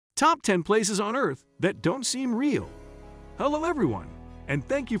Top 10 places on Earth that don't seem real. Hello everyone, and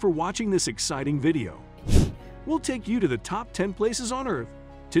thank you for watching this exciting video. We'll take you to the top 10 places on Earth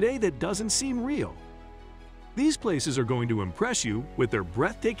today that doesn't seem real. These places are going to impress you with their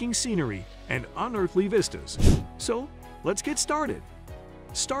breathtaking scenery and unearthly vistas. So, let's get started.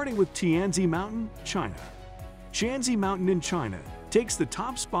 Starting with Thianzi Mountain, China. Thianzi Mountain in China takes the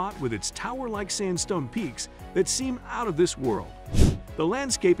top spot with its tower-like sandstone peaks that seem out of this world. The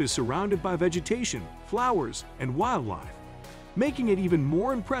landscape is surrounded by vegetation, flowers, and wildlife, making it even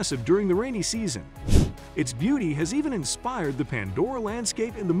more impressive during the rainy season. Its beauty has even inspired the Pandora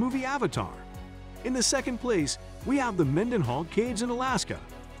landscape in the movie Avatar. In the second place, we have the Mendenhall Caves in Alaska,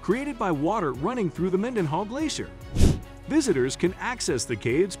 created by water running through the Mendenhall Glacier. Visitors can access the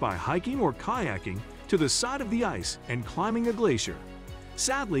caves by hiking or kayaking to the side of the ice and climbing a glacier.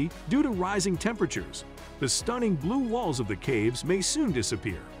 Sadly, due to rising temperatures, the stunning blue walls of the caves may soon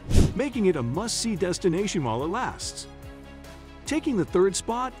disappear, making it a must-see destination while it lasts. Taking the third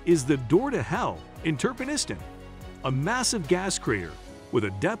spot is the Door to Hell in Turkmenistan, a massive gas crater with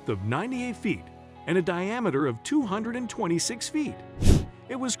a depth of 98 feet and a diameter of 226 feet.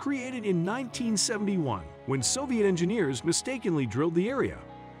 It was created in 1971 when Soviet engineers mistakenly drilled the area,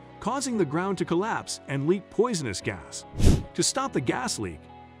 causing the ground to collapse and leak poisonous gas. To stop the gas leak,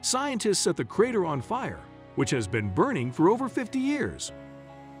 scientists set the crater on fire, which has been burning for over 50 years.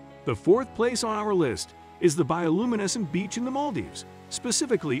 The fourth place on our list is the bioluminescent beach in the Maldives,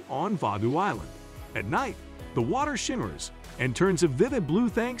 specifically on Vaadhoo Island. At night, the water shimmers and turns a vivid blue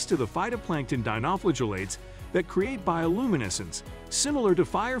thanks to the phytoplankton dinoflagellates that create bioluminescence, similar to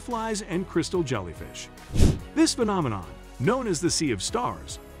fireflies and crystal jellyfish. This phenomenon, known as the Sea of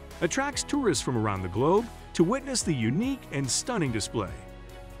Stars, attracts tourists from around the globe to witness the unique and stunning display.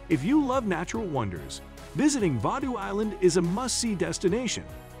 If you love natural wonders, visiting Vaadhoo Island is a must-see destination.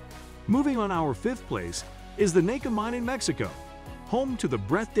 Moving on, our fifth place is the Naka Mine in Mexico, home to the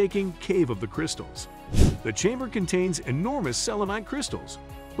breathtaking Cave of the Crystals. The chamber contains enormous selenite crystals,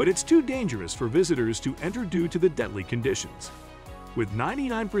 but it's too dangerous for visitors to enter due to the deadly conditions. With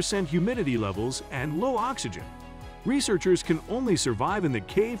 99% humidity levels and low oxygen, researchers can only survive in the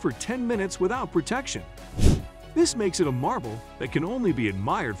cave for 10 minutes without protection. This makes it a marvel that can only be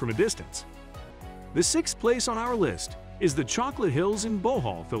admired from a distance. The sixth place on our list is the Chocolate Hills in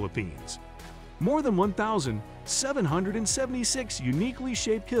Bohol, Philippines. More than 1,776 uniquely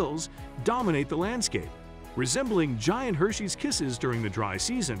shaped hills dominate the landscape, resembling giant Hershey's Kisses during the dry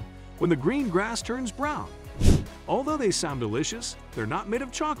season when the green grass turns brown. Although they sound delicious, they're not made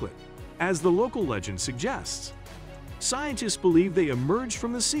of chocolate, as the local legend suggests. Scientists believe they emerged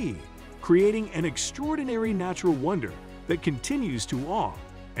from the sea, creating an extraordinary natural wonder that continues to awe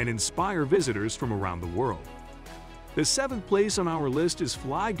and inspire visitors from around the world. The seventh place on our list is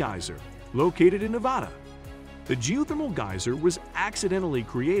Fly Geyser, located in Nevada. The geothermal geyser was accidentally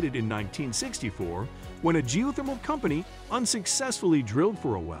created in 1964 when a geothermal company unsuccessfully drilled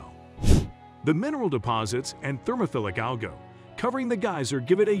for a well. The mineral deposits and thermophilic algae covering the geyser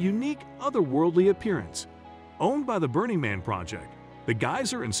give it a unique, otherworldly appearance. Owned by the Burning Man Project, the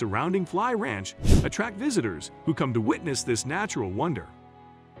geyser and surrounding Fly Ranch attract visitors who come to witness this natural wonder.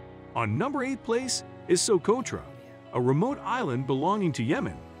 On number 8th place is Socotra, a remote island belonging to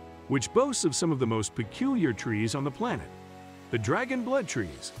Yemen, which boasts of some of the most peculiar trees on the planet, the dragon blood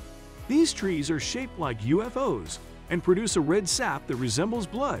trees. These trees are shaped like UFOs and produce a red sap that resembles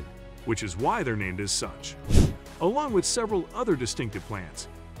blood, which is why they're named as such. Along with several other distinctive plants,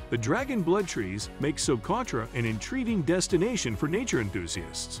 the dragon blood trees make Socotra an intriguing destination for nature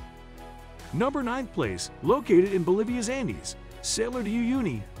enthusiasts. Number 9th place, located in Bolivia's Andes, Salar de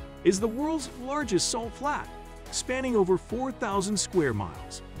Uyuni is the world's largest salt flat, spanning over 4,000 square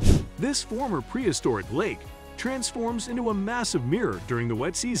miles. This former prehistoric lake transforms into a massive mirror during the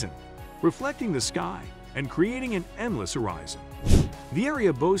wet season, reflecting the sky and creating an endless horizon. The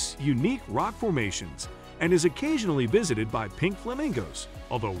area boasts unique rock formations and is occasionally visited by pink flamingos,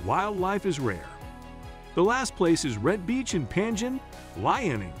 although wildlife is rare. The last place is Red Beach in Panjin,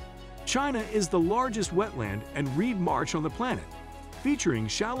 Liaoning. China is the largest wetland and reed marsh on the planet, featuring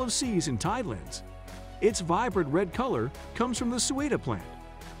shallow seas and tidelands. Its vibrant red color comes from the sueta plant,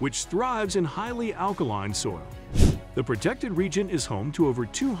 which thrives in highly alkaline soil. The protected region is home to over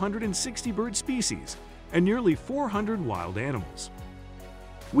 260 bird species and nearly 400 wild animals.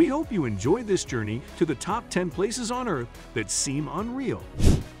 We hope you enjoyed this journey to the top 10 places on Earth that seem unreal.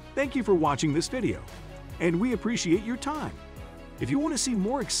 Thank you for watching this video, and we appreciate your time. If you want to see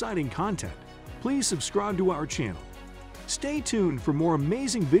more exciting content, please subscribe to our channel. Stay tuned for more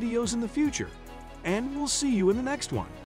amazing videos in the future, and we'll see you in the next one.